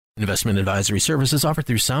Investment advisory services offered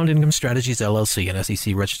through Sound Income Strategies, LLC, an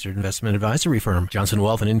SEC-registered investment advisory firm. Johnson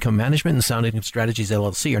Wealth and Income Management and Sound Income Strategies,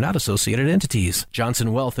 LLC are not associated entities.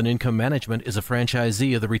 Johnson Wealth and Income Management is a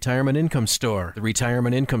franchisee of the Retirement Income Store. The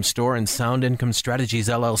Retirement Income Store and Sound Income Strategies,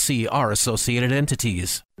 LLC are associated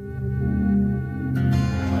entities.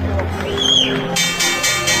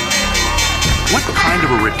 What kind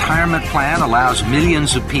of a retirement plan allows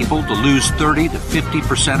millions of people to lose 30 to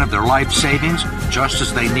 50% of their life savings just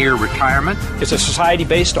as they near retirement? It's a society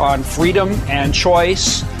based on freedom and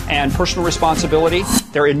choice and personal responsibility.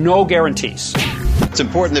 There are no guarantees. It's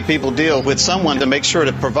important that people deal with someone to make sure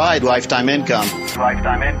to provide lifetime income.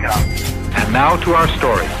 Lifetime income. And now to our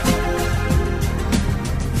story.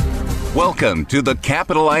 Welcome to the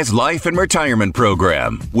Capitalized Life and Retirement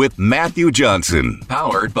Program with Matthew Johnson,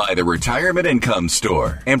 powered by the Retirement Income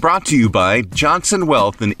Store and brought to you by Johnson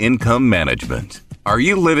Wealth and Income Management. Are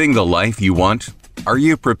you living the life you want? Are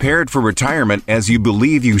you prepared for retirement as you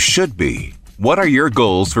believe you should be? What are your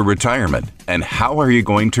goals for retirement and how are you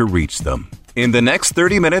going to reach them? In the next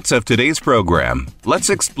 30 minutes of today's program, let's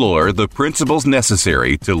explore the principles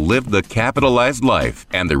necessary to live the capitalized life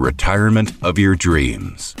and the retirement of your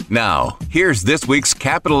dreams. Now, here's this week's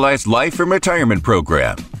Capitalized Life and Retirement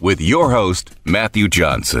Program with your host, Matthew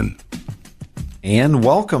Johnson. And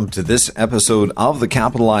welcome to this episode of the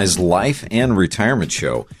Capitalized Life and Retirement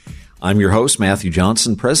Show. I'm your host, Matthew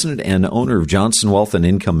Johnson, president and owner of Johnson Wealth and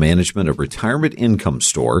Income Management, a retirement income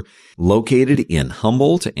store located in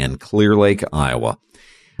Humboldt and Clear Lake, Iowa.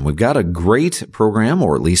 We've got a great program,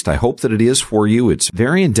 or at least I hope that it is for you. It's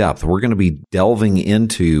very in-depth. We're going to be delving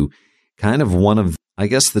into kind of one of, I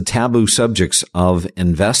guess, the taboo subjects of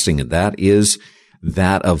investing, and that is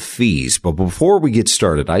that of fees. But before we get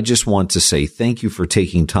started, I just want to say thank you for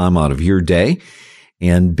taking time out of your day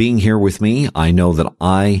and being here with me. I know that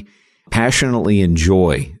I passionately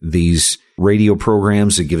enjoy these radio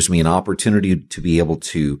programs. It gives me an opportunity to be able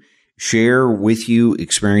to share with you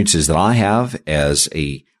experiences that I have as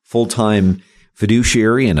a full-time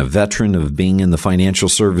fiduciary and a veteran of being in the financial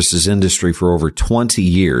services industry for over 20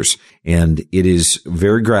 years. And it is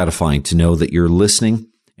very gratifying to know that you're listening,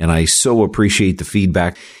 and I so appreciate the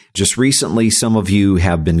feedback. Just recently, some of you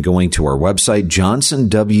have been going to our website,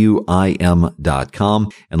 johnsonwim.com,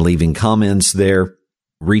 and leaving comments there,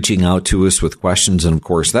 reaching out to us with questions. And of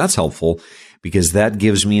course, that's helpful because that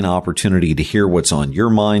gives me an opportunity to hear what's on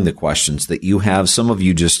your mind, the questions that you have. Some of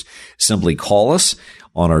you just simply call us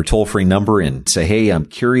on our toll-free number and say, hey, I'm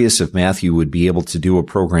curious if Matthew would be able to do a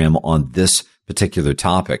program on this particular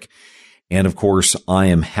topic. And of course, I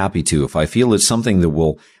am happy to. If I feel it's something that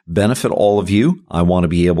will benefit all of you, I want to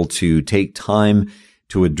be able to take time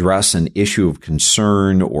to address an issue of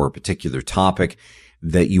concern or a particular topic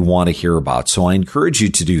that you want to hear about. So I encourage you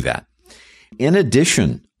to do that. In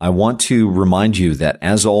addition, I want to remind you that,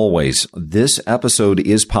 as always, this episode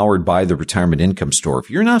is powered by the Retirement Income Store. If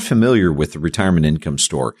you're not familiar with the Retirement Income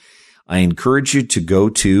Store, I encourage you to go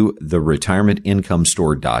to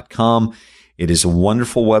theretirementIncomestore.com. It is a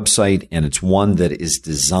wonderful website, and it's one that is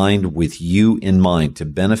designed with you in mind to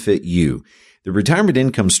benefit you. The Retirement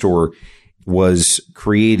Income Store was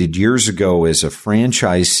created years ago as a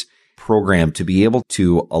franchise program to be able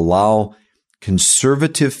to allow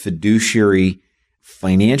conservative fiduciary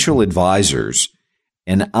financial advisors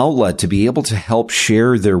an outlet to be able to help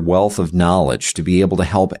share their wealth of knowledge, to be able to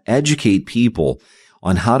help educate people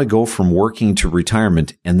on how to go from working to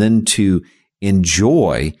retirement and then to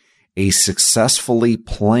enjoy a successfully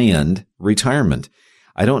planned retirement.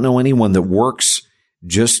 I don't know anyone that works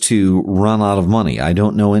just to run out of money. I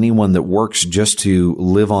don't know anyone that works just to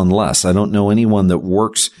live on less. I don't know anyone that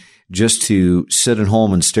works just to sit at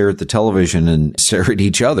home and stare at the television and stare at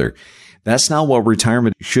each other. That's not what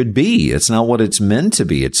retirement should be. It's not what it's meant to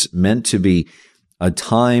be. It's meant to be a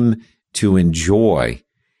time to enjoy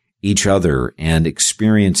each other and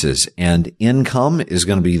experiences. And income is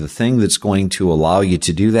going to be the thing that's going to allow you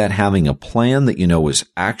to do that. Having a plan that you know is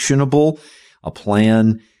actionable, a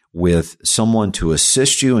plan with someone to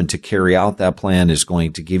assist you and to carry out that plan is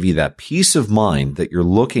going to give you that peace of mind that you're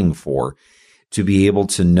looking for, to be able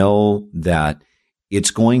to know that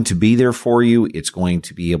it's going to be there for you. It's going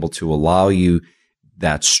to be able to allow you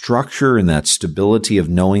that structure and that stability of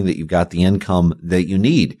knowing that you've got the income that you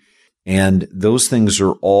need. And those things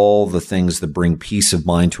are all the things that bring peace of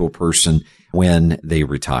mind to a person when they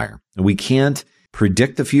retire. We can't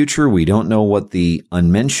predict the future. We don't know what the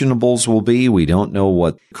unmentionables will be. We don't know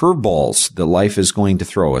what curveballs that life is going to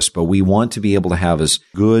throw us, but we want to be able to have as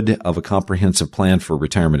good of a comprehensive plan for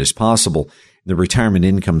retirement as possible. The Retirement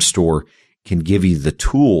Income Store can give you the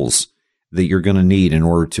tools that you're going to need in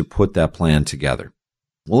order to put that plan together.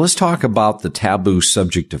 Well, let's talk about the taboo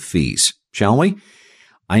subject of fees, shall we?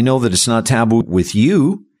 I know that it's not taboo with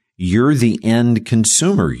you. You're the end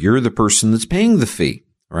consumer. You're the person that's paying the fee,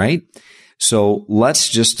 right? So let's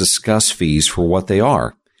just discuss fees for what they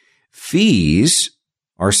are. Fees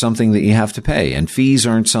are something that you have to pay, and fees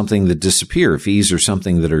aren't something that disappear. Fees are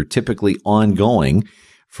something that are typically ongoing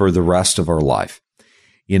for the rest of our life.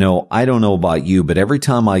 You know, I don't know about you, but every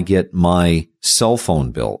time I get my cell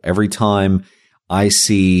phone bill, every time I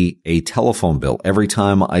see a telephone bill, every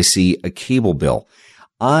time I see a cable bill,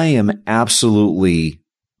 I am absolutely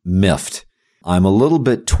miffed. I'm a little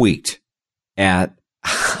bit tweaked at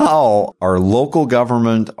how our local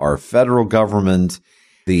government, our federal government,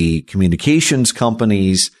 the communications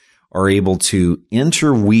companies are able to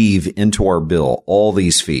interweave into our bill all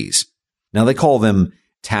these fees. Now, they call them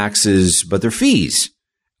taxes, but they're fees.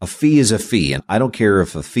 A fee is a fee. And I don't care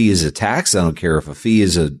if a fee is a tax. I don't care if a fee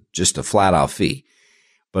is just a flat out fee.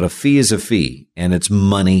 But a fee is a fee, and it's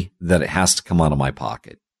money that it has to come out of my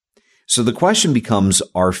pocket. So the question becomes,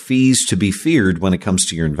 are fees to be feared when it comes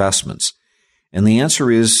to your investments? And the answer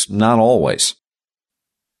is not always.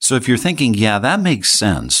 So if you're thinking, yeah, that makes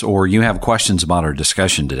sense, or you have questions about our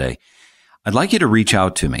discussion today, I'd like you to reach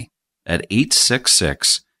out to me at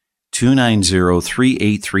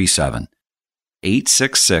 866-290-3837.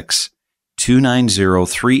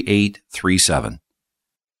 866-290-3837.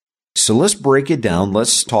 So let's break it down.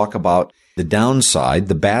 Let's talk about the downside,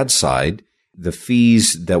 the bad side, the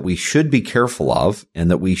fees that we should be careful of and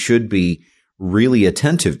that we should be really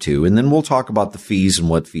attentive to. And then we'll talk about the fees and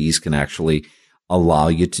what fees can actually allow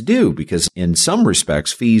you to do, because in some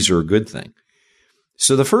respects, fees are a good thing.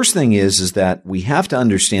 So the first thing is that we have to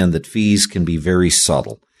understand that fees can be very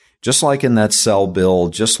subtle. Just like in that cell bill,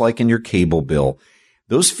 just like in your cable bill,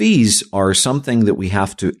 those fees are something that we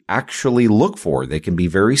have to actually look for. They can be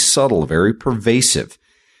very subtle, very pervasive.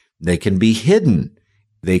 They can be hidden.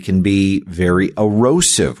 They can be very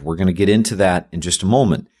erosive. We're going to get into that in just a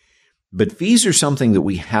moment. But fees are something that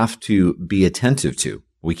we have to be attentive to.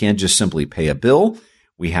 We can't just simply pay a bill.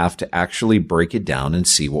 We have to actually break it down and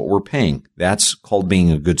see what we're paying. That's called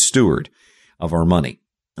being a good steward of our money.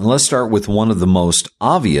 And let's start with one of the most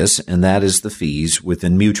obvious, and that is the fees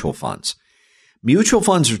within mutual funds. Mutual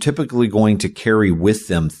funds are typically going to carry with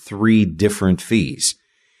them three different fees.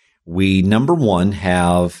 We, number one,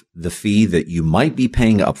 have the fee that you might be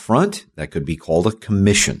paying up front. That could be called a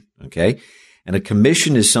commission, okay? And a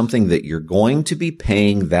commission is something that you're going to be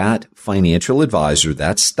paying that financial advisor,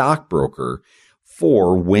 that stockbroker,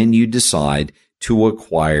 for when you decide to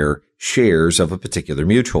acquire shares of a particular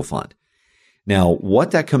mutual fund. Now,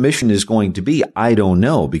 what that commission is going to be, I don't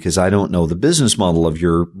know, because I don't know the business model of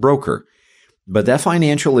your broker. But that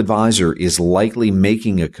financial advisor is likely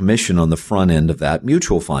making a commission on the front end of that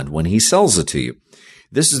mutual fund when he sells it to you.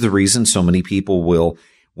 This is the reason so many people will,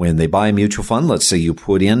 when they buy a mutual fund, let's say you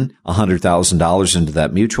put in $100,000 into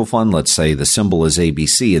that mutual fund, let's say the symbol is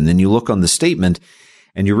ABC, and then you look on the statement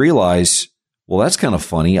and you realize, well, that's kind of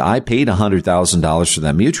funny. I paid $100,000 for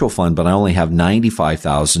that mutual fund, but I only have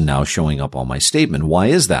 $95,000 now showing up on my statement. Why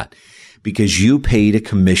is that? Because you paid a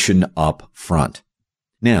commission up front.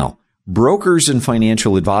 Now, brokers and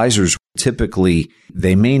financial advisors, typically,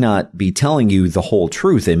 they may not be telling you the whole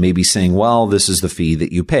truth. They may be saying, well, this is the fee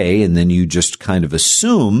that you pay. And then you just kind of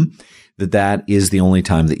assume that that is the only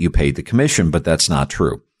time that you paid the commission. But that's not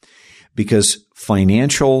true, because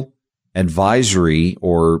financial advisory,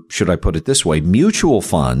 or should I put it this way, mutual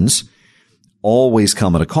funds always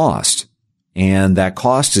come at a cost. And that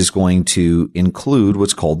cost is going to include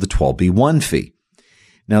what's called the 12B1 fee.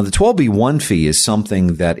 Now, the 12B1 fee is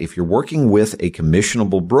something that if you're working with a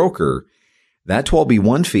commissionable broker, that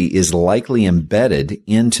 12B1 fee is likely embedded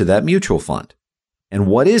into that mutual fund. And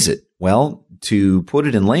what is it? Well, to put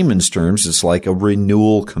it in layman's terms, it's like a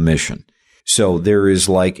renewal commission. So there is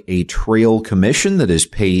like a trail commission that is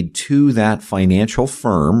paid to that financial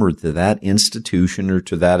firm or to that institution or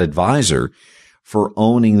to that advisor for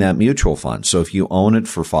owning that mutual fund. So if you own it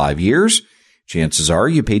for 5 years, chances are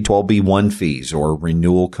you paid 12B1 fees or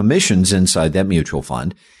renewal commissions inside that mutual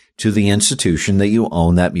fund to the institution that you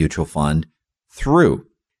own that mutual fund through.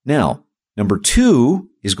 Now, number two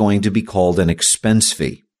is going to be called an expense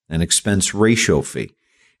fee, an expense ratio fee.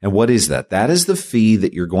 And what is that? That is the fee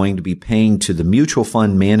that you're going to be paying to the mutual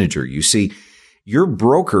fund manager. You see, your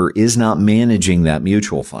broker is not managing that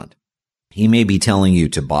mutual fund. He may be telling you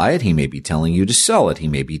to buy it. He may be telling you to sell it. He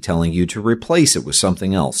may be telling you to replace it with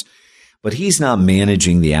something else. But he's not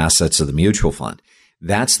managing the assets of the mutual fund.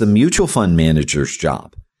 That's the mutual fund manager's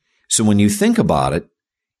job. So when you think about it,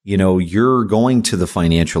 you're going to the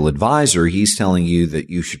financial advisor. He's telling you that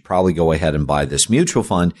you should probably go ahead and buy this mutual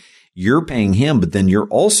fund. You're paying him, but then you're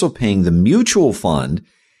also paying the mutual fund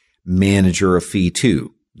manager a fee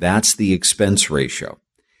too. That's the expense ratio.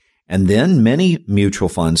 And then many mutual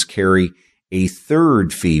funds carry a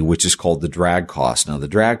third fee, which is called the drag cost. Now, the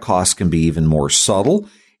drag cost can be even more subtle.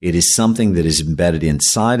 It is something that is embedded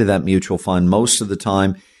inside of that mutual fund. Most of the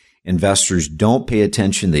time, investors don't pay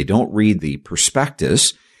attention. They don't read the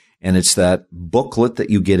prospectus. And it's that booklet that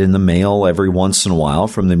you get in the mail every once in a while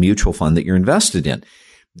from the mutual fund that you're invested in.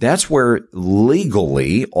 That's where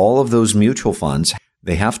legally all of those mutual funds,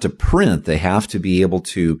 they have to print, they have to be able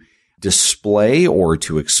to display or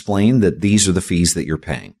to explain that these are the fees that you're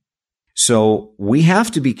paying. So we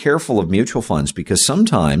have to be careful of mutual funds because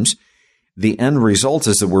sometimes the end result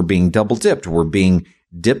is that we're being double dipped. We're being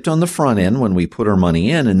dipped on the front end when we put our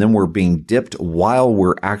money in, and then we're being dipped while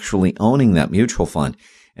we're actually owning that mutual fund.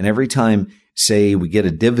 And every time, say, we get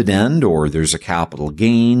a dividend or there's a capital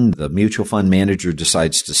gain, the mutual fund manager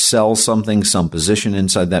decides to sell something, some position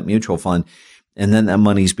inside that mutual fund, and then that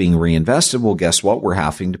money's being reinvested. Well, guess what? We're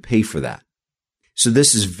having to pay for that. So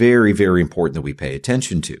this is very, very important that we pay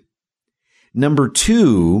attention to. Number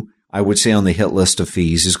 2, I would say on the hit list of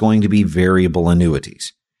fees is going to be variable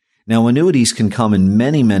annuities. Now, annuities can come in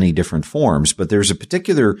many, many different forms, but there's a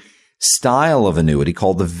particular style of annuity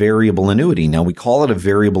called the variable annuity. Now, we call it a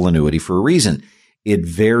variable annuity for a reason. It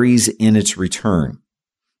varies in its return.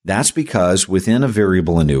 That's because within a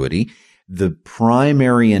variable annuity, the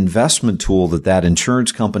primary investment tool that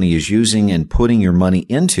insurance company is using and putting your money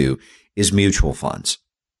into is mutual funds.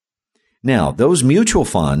 Now, those mutual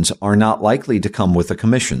funds are not likely to come with a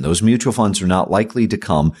commission. Those mutual funds are not likely to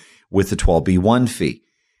come with a 12B1 fee.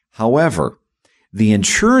 However, the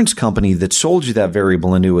insurance company that sold you that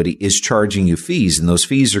variable annuity is charging you fees, and those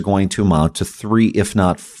fees are going to amount to 3, if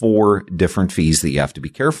not 4 different fees that you have to be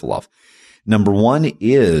careful of. Number 1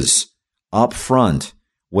 is upfront,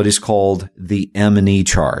 what is called the M&E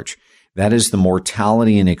charge. That is the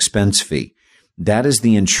mortality and expense fee. That is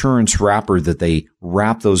the insurance wrapper that they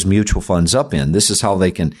wrap those mutual funds up in. This is how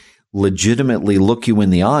they can legitimately look you in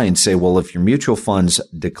the eye and say, well, if your mutual funds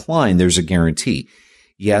decline, there's a guarantee.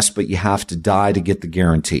 Yes, but you have to die to get the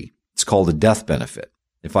guarantee. It's called a death benefit.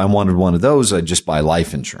 If I wanted one of those, I'd just buy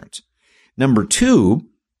life insurance. Number 2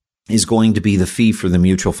 is going to be the fee for the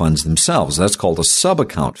mutual funds themselves. That's called a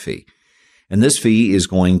sub-account fee. And this fee is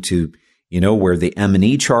going to, where the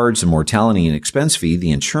M&E charge, the mortality and expense fee,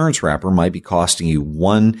 the insurance wrapper might be costing you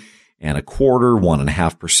 1.25%,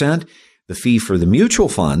 1.5%. The fee for the mutual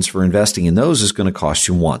funds for investing in those is going to cost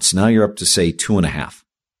you 1. So now you're up to, say, 2.5.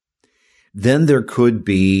 Then there could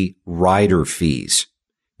be rider fees.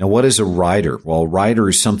 Now, what is a rider? Well, a rider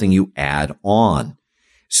is something you add on.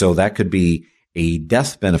 So that could be a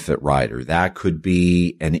death benefit rider. That could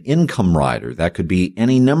be an income rider. That could be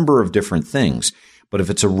any number of different things. But if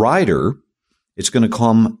it's a rider, it's going to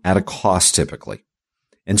come at a cost typically.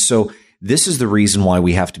 And so this is the reason why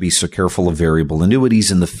we have to be so careful of variable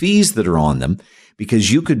annuities and the fees that are on them,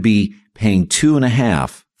 because you could be paying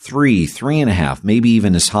 2.5%, 3.5%, maybe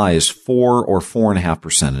even as high as 4 or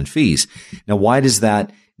 4.5% in fees. Now, why does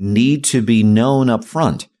that need to be known up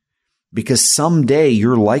front? Because someday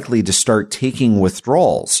you're likely to start taking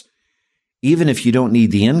withdrawals. Even if you don't need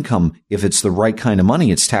the income, if it's the right kind of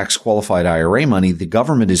money, it's tax qualified IRA money, the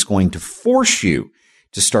government is going to force you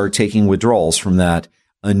to start taking withdrawals from that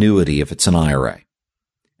annuity if it's an IRA.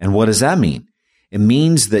 And what does that mean? It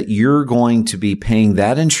means that you're going to be paying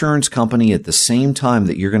that insurance company at the same time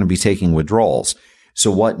that you're going to be taking withdrawals.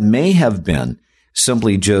 So what may have been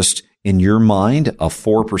simply just in your mind a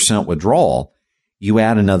 4% withdrawal, you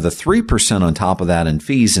add another 3% on top of that in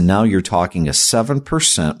fees, and now you're talking a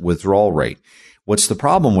 7% withdrawal rate. What's the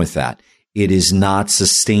problem with that? It is not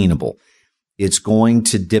sustainable. It's going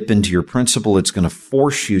to dip into your principal. It's going to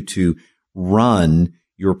force you to run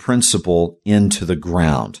your principal into the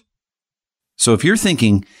ground. So if you're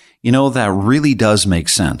thinking, that really does make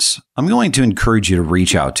sense, I'm going to encourage you to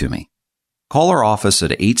reach out to me. Call our office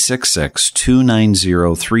at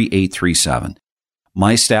 866-290-3837.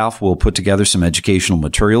 My staff will put together some educational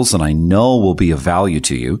materials that I know will be of value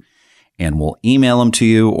to you, and we'll email them to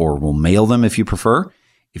you or we'll mail them if you prefer.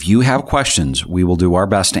 If you have questions, we will do our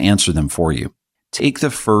best to answer them for you. Take the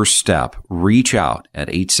first step. Reach out at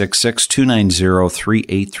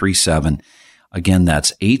 866-290-3837. Again,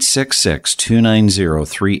 that's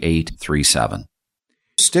 866-290-3837.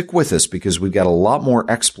 Stick with us because we've got a lot more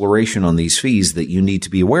exploration on these fees that you need to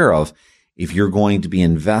be aware of if you're going to be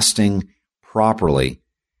investing properly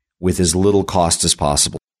with as little cost as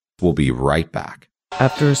possible. We'll be right back.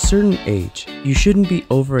 After a certain age, you shouldn't be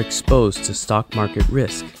overexposed to stock market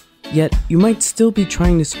risk. Yet, you might still be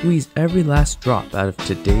trying to squeeze every last drop out of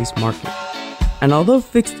today's market. And although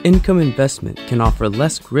fixed income investment can offer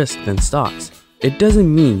less risk than stocks, it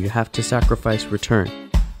doesn't mean you have to sacrifice return.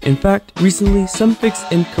 In fact, recently, some fixed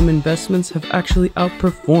income investments have actually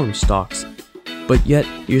outperformed stocks. But yet,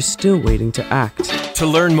 you're still waiting to act. To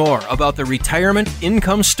learn more about the Retirement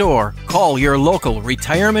Income Store, call your local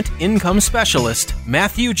Retirement Income Specialist,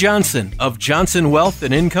 Matthew Johnson of Johnson Wealth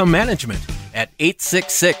and Income Management at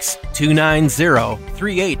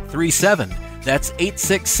 866-290-3837. That's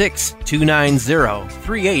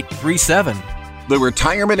 866-290-3837. The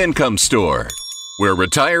Retirement Income Store, where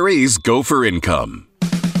retirees go for income.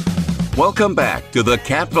 Welcome back to the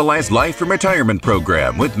Capitalized Life and Retirement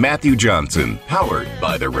Program with Matthew Johnson, powered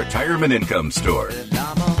by the Retirement Income Store.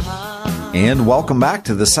 And welcome back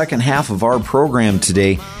to the second half of our program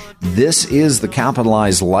today. This is the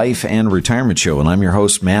Capitalized Life and Retirement Show, and I'm your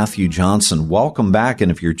host, Matthew Johnson. Welcome back,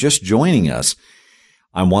 and if you're just joining us,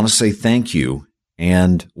 I want to say thank you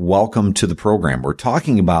and welcome to the program. We're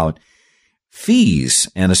talking about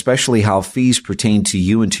fees, and especially how fees pertain to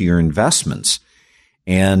you and to your investments.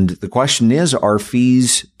 And the question is, are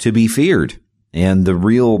fees to be feared? And the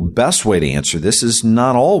real best way to answer this is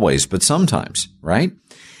not always, but sometimes, right?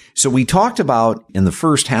 So we talked about in the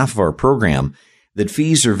first half of our program that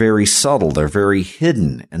fees are very subtle, they're very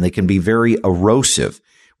hidden, and they can be very erosive,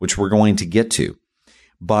 which we're going to get to.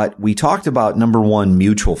 But we talked about, number one,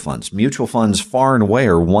 mutual funds. Mutual funds far and away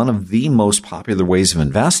are one of the most popular ways of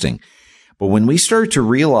investing. But when we start to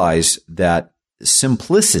realize that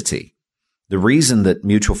simplicity, the reason that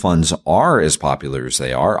mutual funds are as popular as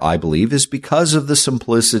they are, I believe, is because of the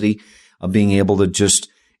simplicity of being able to just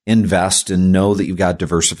invest and know that you've got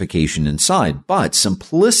diversification inside. But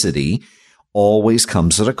simplicity always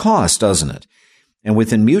comes at a cost, doesn't it? And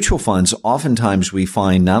within mutual funds, oftentimes we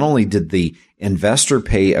find not only did the investor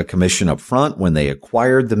pay a commission up front when they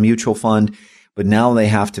acquired the mutual fund, but now they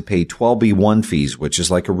have to pay 12B1 fees, which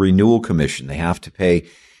is like a renewal commission. They have to pay,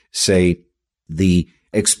 say, the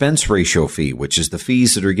expense ratio fee, which is the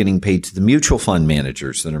fees that are getting paid to the mutual fund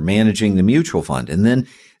managers that are managing the mutual fund. And then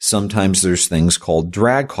sometimes there's things called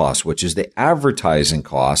drag costs, which is the advertising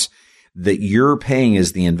costs that you're paying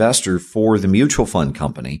as the investor for the mutual fund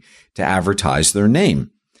company to advertise their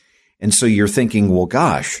name. And so you're thinking, well,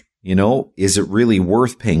 gosh, is it really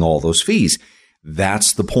worth paying all those fees?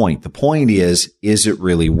 That's the point. The point is it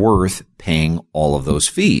really worth paying all of those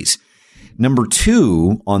fees? Number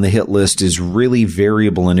two on the hit list is really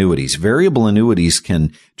variable annuities. Variable annuities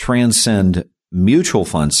can transcend mutual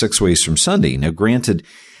funds 6 ways from Sunday. Now, granted,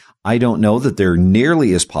 I don't know that they're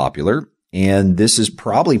nearly as popular, and this is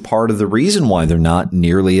probably part of the reason why they're not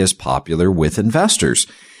nearly as popular with investors,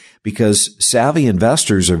 because savvy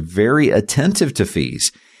investors are very attentive to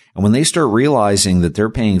fees. And when they start realizing that they're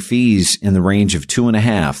paying fees in the range of 2.5%,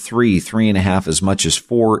 3.5%, as much as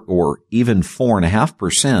 4 or even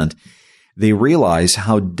 4.5%, they realize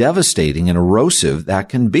how devastating and erosive that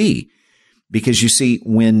can be. Because you see,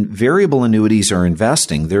 when variable annuities are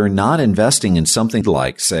investing, they're not investing in something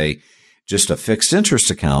like, say, just a fixed interest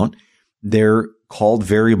account. They're called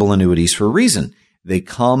variable annuities for a reason. They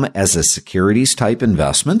come as a securities type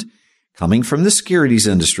investment coming from the securities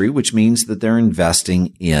industry, which means that they're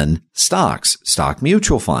investing in stocks, stock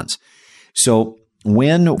mutual funds. So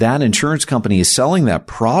when that insurance company is selling that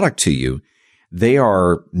product to you, they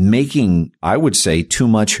are making, I would say, too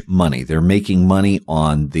much money. They're making money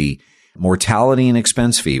on the mortality and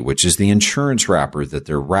expense fee, which is the insurance wrapper that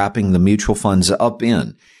they're wrapping the mutual funds up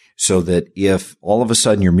in, so that if all of a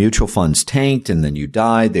sudden your mutual funds tanked and then you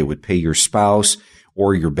died, they would pay your spouse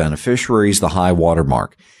or your beneficiaries the high water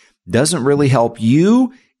mark. Doesn't really help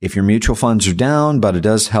you if your mutual funds are down, but it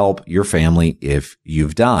does help your family if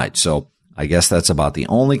you've died. So I guess that's about the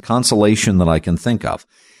only consolation that I can think of.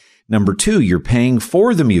 Number two, you're paying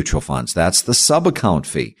for the mutual funds. That's the sub-account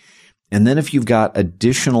fee. And then if you've got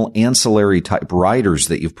additional ancillary type riders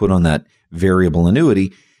that you've put on that variable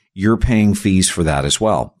annuity, you're paying fees for that as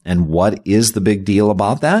well. And what is the big deal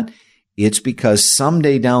about that? It's because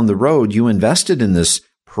someday down the road, you invested in this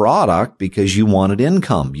product because you wanted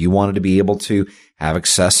income. You wanted to be able to have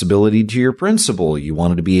accessibility to your principal. You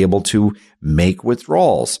wanted to be able to make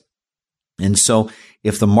withdrawals. And so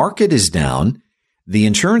if the market is down, the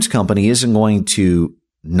insurance company isn't going to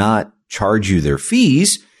not charge you their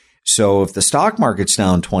fees. So if the stock market's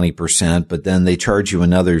down 20%, but then they charge you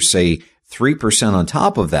another, say, 3% on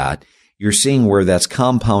top of that, you're seeing where that's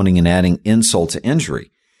compounding and adding insult to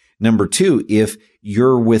injury. Number two, if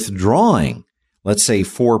you're withdrawing, let's say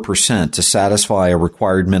 4% to satisfy a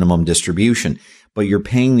required minimum distribution, but you're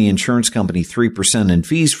paying the insurance company 3% in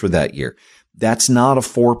fees for that year. That's not a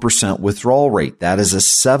 4% withdrawal rate. That is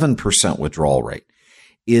a 7% withdrawal rate.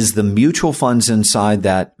 Is the mutual funds inside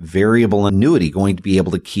that variable annuity going to be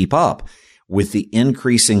able to keep up with the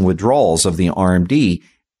increasing withdrawals of the RMD?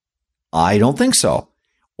 I don't think so.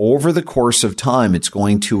 Over the course of time, it's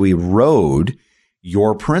going to erode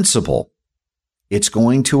your principal. It's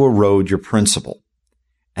going to erode your principal.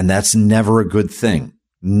 And that's never a good thing.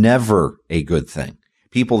 Never a good thing.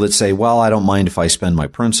 People that say, well, I don't mind if I spend my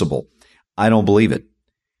principal. I don't believe it.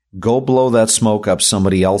 Go blow that smoke up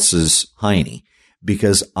somebody else's hiney,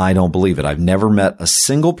 because I don't believe it. I've never met a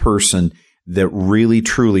single person that really,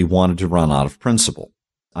 truly wanted to run out of principal.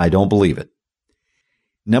 I don't believe it.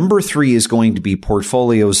 Number 3 is going to be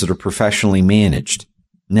portfolios that are professionally managed.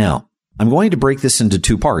 Now, I'm going to break this into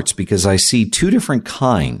 2 parts because I see 2 different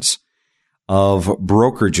kinds of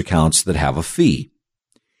brokerage accounts that have a fee.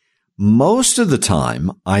 Most of the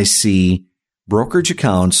time, I see brokerage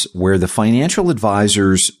accounts where the financial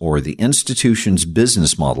advisors or the institution's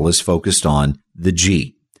business model is focused on the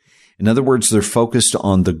G. In other words, they're focused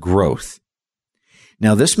on the growth.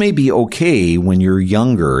 Now, this may be okay when you're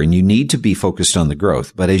younger and you need to be focused on the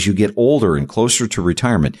growth, but as you get older and closer to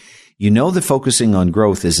retirement, you know that focusing on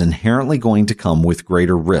growth is inherently going to come with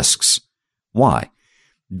greater risks. Why?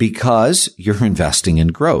 Because you're investing in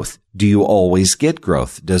growth. Do you always get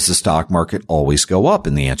growth? Does the stock market always go up?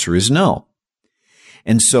 And the answer is no.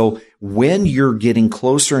 And so when you're getting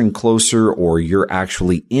closer and closer, or you're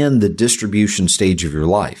actually in the distribution stage of your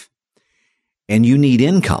life and you need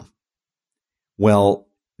income, well,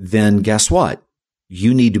 then guess what?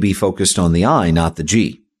 You need to be focused on the I, not the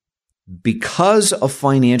G. Because a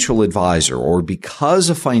financial advisor or because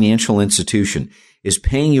a financial institution is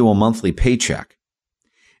paying you a monthly paycheck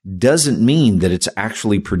doesn't mean that it's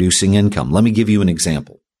actually producing income. Let me give you an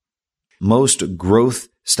example. Most growth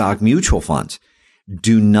stock mutual funds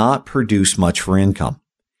do not produce much for income.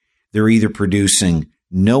 They're either producing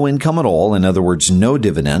no income at all, in other words, no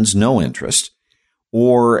dividends, no interest,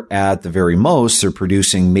 or at the very most, they're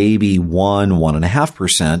producing maybe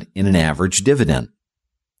 1.5% in an average dividend.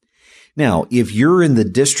 Now, if you're in the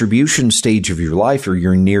distribution stage of your life or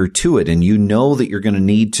you're near to it and you know that you're going to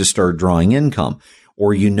need to start drawing income,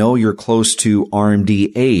 or you know you're close to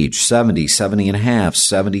RMD age, 70, 70 and a half,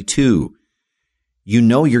 72, you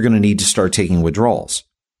know you're going to need to start taking withdrawals.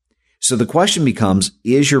 So the question becomes,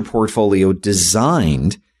 is your portfolio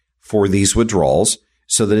designed for these withdrawals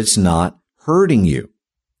so that it's not hurting you?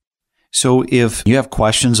 So if you have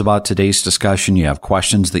questions about today's discussion, you have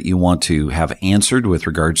questions that you want to have answered with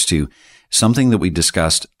regards to something that we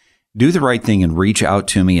discussed, do the right thing and reach out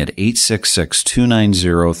to me at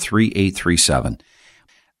 866-290-3837.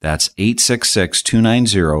 That's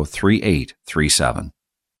 866-290-3837.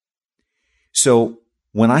 So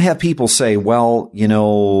when I have people say, well,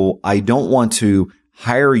 I don't want to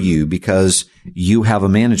hire you because you have a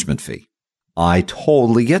management fee. I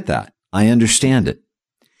totally get that. I understand it.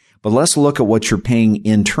 But let's look at what you're paying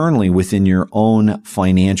internally within your own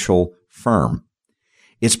financial firm.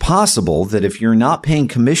 It's possible that if you're not paying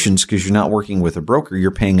commissions because you're not working with a broker,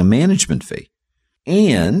 you're paying a management fee.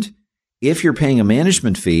 And if you're paying a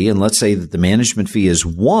management fee, and let's say that the management fee is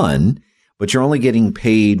 1, but you're only getting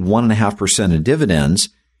paid 1.5% in dividends,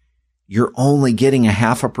 you're only getting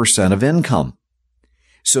 0.5% of income.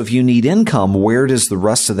 So if you need income, where does the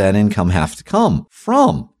rest of that income have to come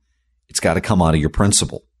from? It's got to come out of your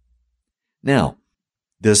principal. Now,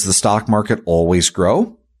 does the stock market always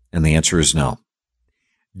grow? And the answer is no.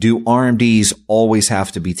 Do RMDs always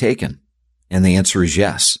have to be taken? And the answer is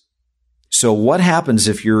yes. So what happens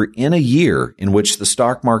if you're in a year in which the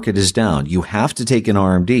stock market is down? You have to take an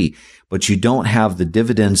RMD, but you don't have the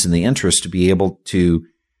dividends and the interest to be able to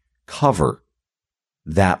cover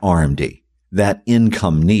that RMD, that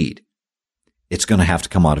income need. It's going to have to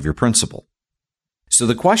come out of your principal. So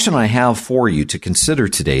the question I have for you to consider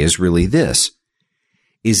today is really this.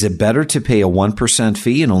 Is it better to pay a 1%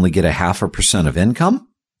 fee and only get 0.5% of income?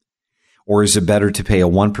 Or is it better to pay a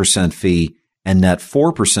 1% fee and net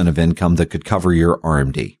 4% of income that could cover your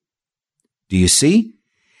RMD? Do you see?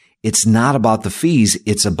 It's not about the fees.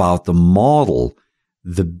 It's about the model,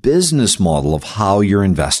 the business model of how you're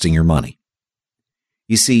investing your money.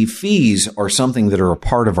 You see, fees are something that are a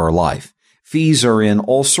part of our life. Fees are in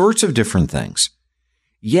all sorts of different things.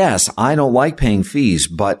 Yes, I don't like paying fees,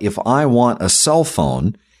 but if I want a cell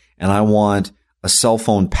phone and I want a cell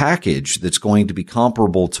phone package that's going to be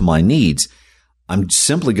comparable to my needs, I'm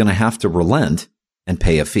simply going to have to relent and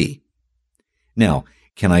pay a fee. Now,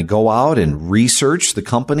 can I go out and research the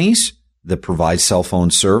companies that provide cell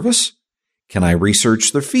phone service? Can I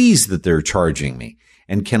research the fees that they're charging me?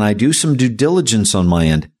 And can I do some due diligence on my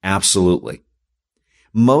end? Absolutely.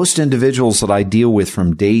 Most individuals that I deal with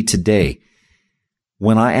from day to day,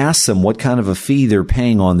 when I ask them what kind of a fee they're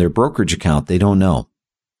paying on their brokerage account, they don't know.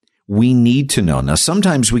 We need to know. Now,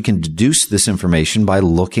 sometimes we can deduce this information by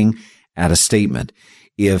looking at a statement.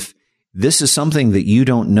 If this is something that you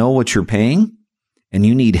don't know what you're paying and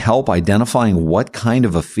you need help identifying what kind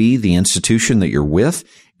of a fee the institution that you're with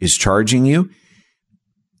is charging you,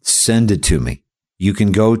 send it to me. You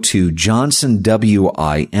can go to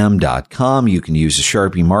johnsonwim.com. You can use a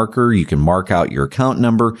Sharpie marker. You can mark out your account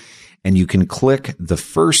number, and you can click the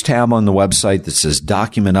first tab on the website that says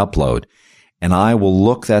Document Upload. And I will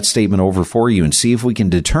look that statement over for you and see if we can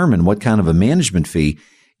determine what kind of a management fee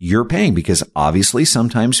you're paying, because obviously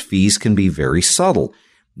sometimes fees can be very subtle.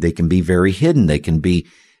 They can be very hidden. They can be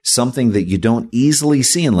something that you don't easily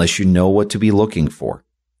see unless you know what to be looking for.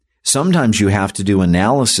 Sometimes you have to do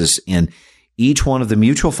analysis in each one of the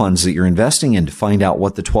mutual funds that you're investing in to find out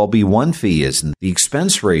what the 12B1 fee is and the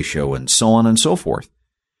expense ratio and so on and so forth.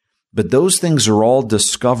 But those things are all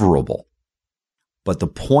discoverable. But the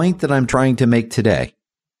point that I'm trying to make today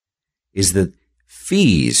is that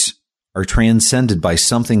fees are transcended by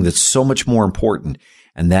something that's so much more important,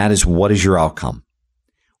 and that is, what is your outcome?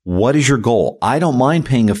 What is your goal? I don't mind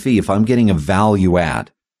paying a fee if I'm getting a value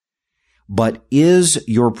add. But is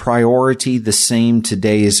your priority the same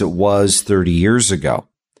today as it was 30 years ago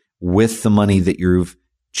with the money that you've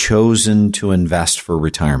chosen to invest for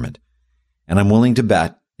retirement? And I'm willing to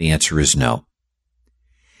bet the answer is no.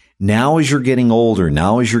 Now, as you're getting older,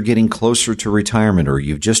 now as you're getting closer to retirement, or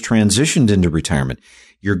you've just transitioned into retirement,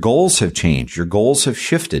 your goals have changed. Your goals have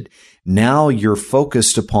shifted. Now you're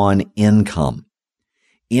focused upon income.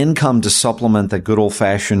 Income to supplement that good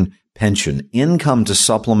old-fashioned pension. Income to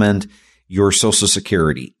supplement your Social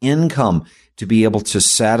Security. Income to be able to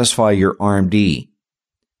satisfy your RMD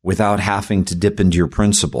without having to dip into your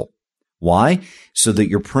principal. Why? So that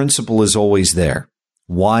your principal is always there.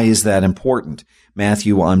 Why is that important?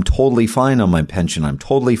 Matthew, I'm totally fine on my pension. I'm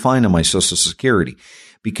totally fine on my Social Security.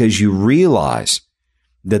 Because you realize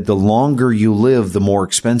that the longer you live, the more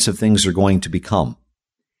expensive things are going to become.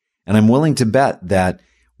 And I'm willing to bet that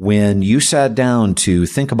when you sat down to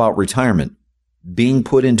think about retirement, being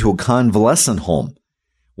put into a convalescent home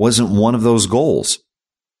wasn't one of those goals.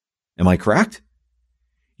 Am I correct?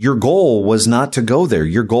 Your goal was not to go there.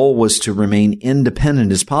 Your goal was to remain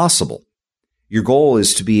independent as possible. Your goal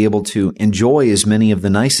is to be able to enjoy as many of the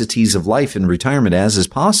niceties of life in retirement as is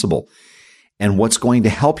possible. And what's going to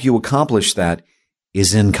help you accomplish that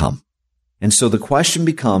is income. And so the question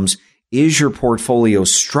becomes, is your portfolio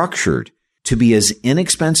structured to be as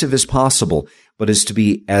inexpensive as possible, but is to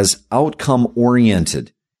be as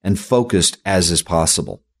outcome-oriented and focused as is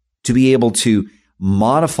possible? To be able to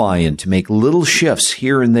modify and to make little shifts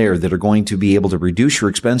here and there that are going to be able to reduce your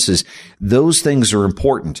expenses, those things are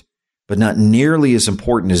important, but not nearly as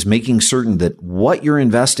important as making certain that what you're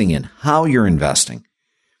investing in, how you're investing,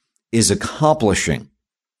 is accomplishing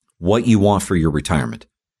what you want for your retirement,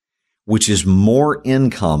 which is more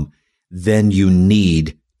income than you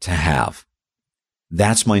need to have.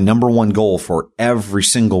 That's my number one goal for every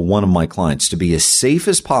single one of my clients, to be as safe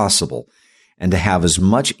as possible and to have as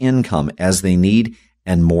much income as they need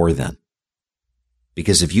and more than.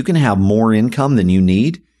 Because if you can have more income than you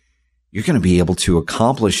need, you're going to be able to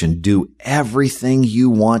accomplish and do everything you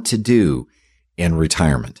want to do in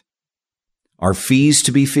retirement. Are fees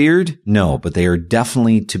to be feared? No, but they are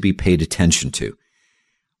definitely to be paid attention to.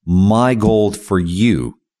 My goal for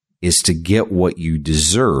you is to get what you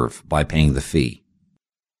deserve by paying the fee.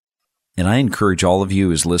 And I encourage all of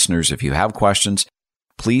you as listeners, if you have questions,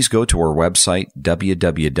 please go to our website,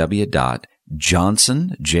 www.johnson,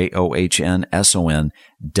 JOHNSON,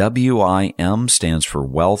 WIM stands for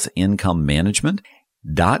Wealth Income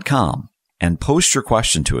Management.com, and post your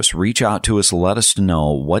question to us. Reach out to us. Let us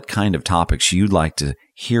know what kind of topics you'd like to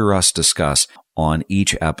hear us discuss on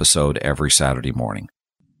each episode every Saturday morning.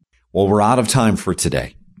 Well, we're out of time for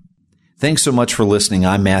today. Thanks so much for listening.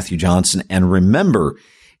 I'm Matthew Johnson, and remember,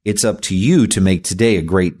 it's up to you to make today a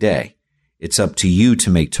great day. It's up to you to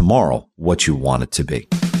make tomorrow what you want it to be.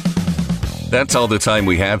 That's all the time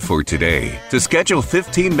we have for today. To schedule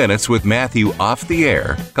 15 minutes with Matthew off the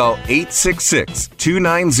air, call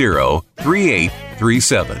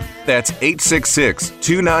 866-290-3837. That's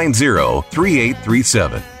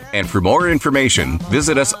 866-290-3837. And for more information,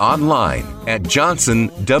 visit us online at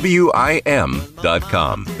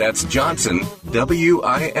johnsonwim.com. That's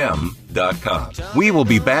johnsonwim.com. JohnsonWealth.com. We will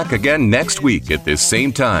be back again next week at this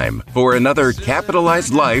same time for another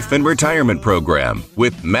Capitalized Life and Retirement Program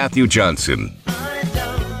with Matthew Johnson.